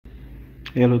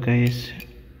Hello guys,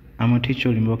 I'm a teacher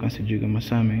Ulimboka Sejuga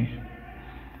Masame.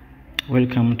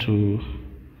 Welcome to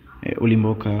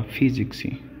Ulimboka Physics.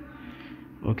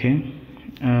 Okay,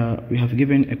 we have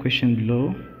given a question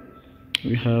below.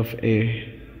 We have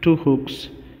two hooks,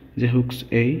 the hooks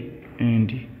A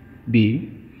and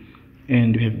B,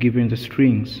 and we have given the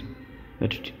strings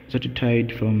that are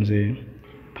tied from the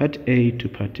part A to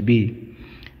part B.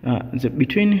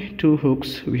 Between two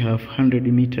hooks we have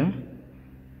 100-meter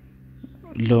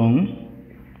long,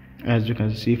 as you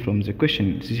can see from the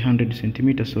question. This is 100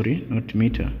 centimeters, sorry, not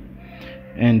meter,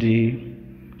 and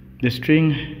the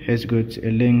string has got a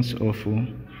length of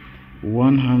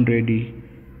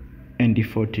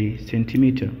 140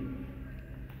 centimeters.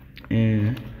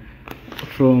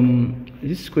 From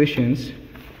these questions,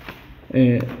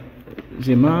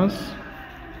 the mass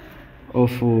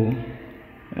of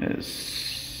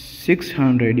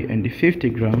 650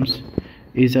 grams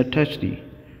is attached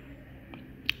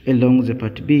along the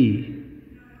part B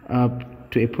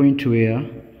up to a point where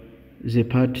the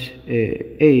part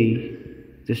A,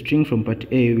 the string from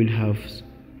part A will have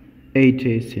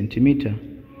 80 centimeter.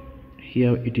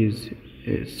 Here it is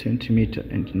centimeter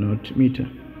and not meter.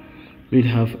 Will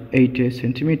have 80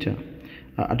 centimeter.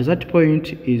 At that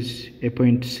point is a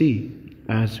point C,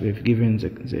 as we've given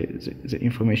the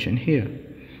information here,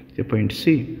 the point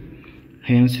C.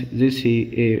 Hence this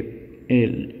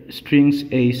strings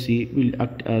AC will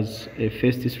act as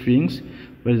first strings,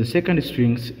 while the second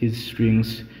strings is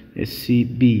strings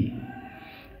CB.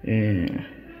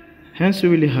 Hence we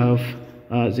will have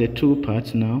the two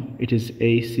parts now. It is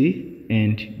AC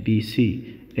and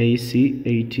BC. AC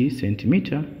 80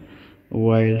 centimeter,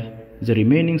 while the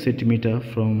remaining centimeter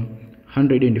from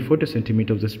 140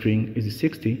 centimeter of the string is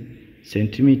 60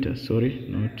 centimeter. Sorry,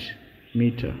 not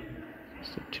meter,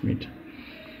 centimeter.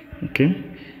 Okay.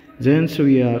 Then so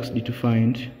we are asked to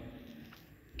find,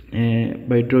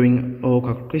 by drawing all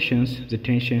calculations, the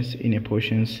tensions in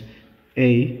portions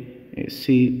A,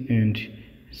 C, and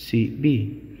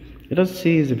CB. Let us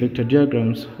see the vector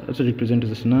diagrams also represent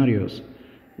the scenarios.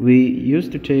 We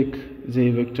used to take the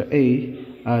vector A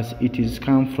as it is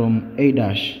come from A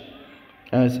dash,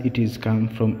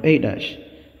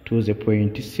 to the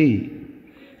point C,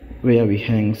 where we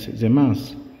hang the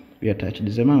mass, we attach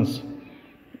the mass.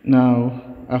 Now,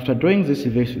 after drawing this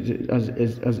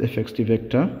as a fixed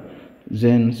vector,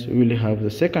 then we will have the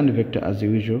second vector as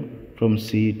usual from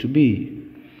C to B.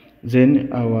 Then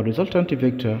our resultant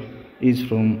vector is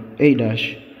from A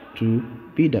dash to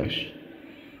B dash.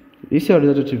 This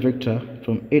resultant vector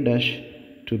from A dash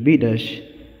to B dash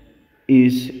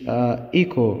is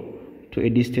equal to a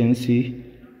distance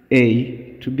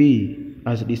A to B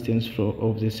as a distance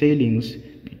of the sailings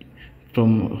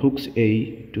from hooks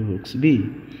A to hooks B,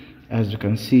 as you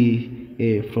can see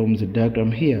from the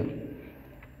diagram here.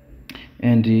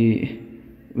 And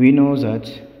we know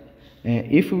that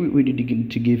if we did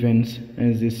given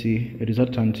this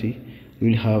resultant,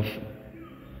 we'll have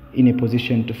in a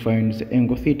position to find the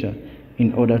angle theta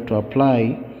in order to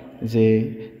apply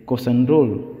the cosine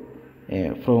rule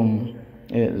from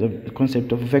the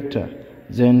concept of vector.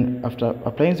 Then after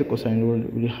applying the cosine rule,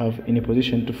 we'll have in a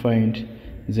position to find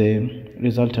the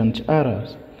resultant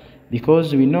errors.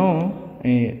 Because we know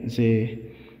the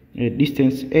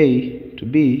distance A to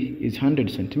B is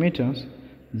 100 centimeters,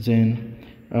 then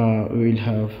we will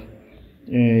have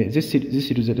this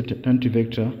resultant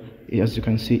vector. As you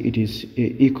can see, it is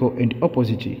equal and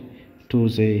opposite to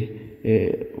the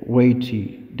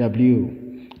weight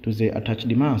W, to the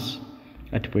attached mass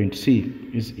at point C.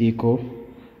 Is equal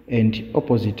and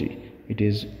opposite. It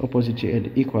is opposite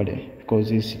and equally, because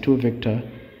these two vectors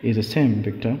is the same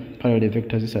vector, parallel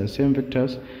vectors. These are the same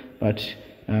vectors, but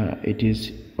it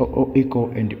is equal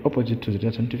and opposite to the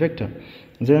resultant vector.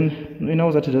 Then we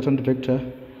know that the resultant vector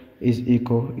is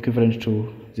equivalent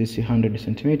to this 100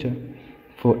 centimeter.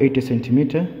 For 80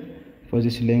 centimeter, for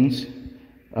this length,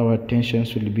 our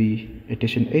tensions will be a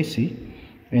tension AC,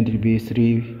 and it will be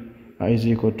 3 is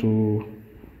equal to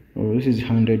this is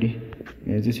 100.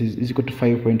 This is equal to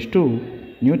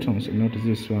 5.2 newtons, not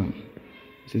this one.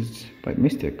 This is by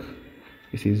mistake.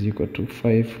 This is equal to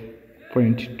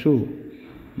 5.2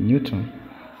 Newton.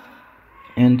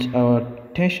 And our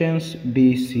tensions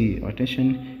BC,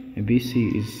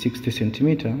 is 60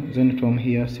 centimeter. Then from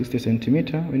here 60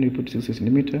 centimeter, when we put 60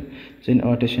 centimeter, then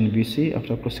our tension BC,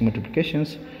 after crossing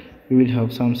multiplications, we will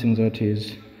have something that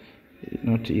is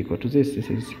not equal to this. This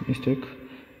is mistake,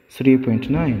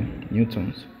 3.9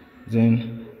 newtons.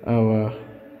 Then our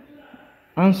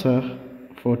answer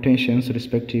for tensions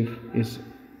respective is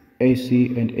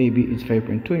AC and AB is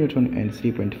 5.2 Newton and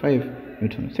 3.5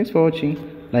 Newton. Thanks for watching.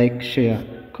 Like, share.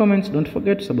 comments. Don't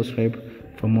forget to subscribe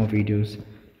for more videos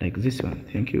like this one.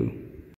 Thank you.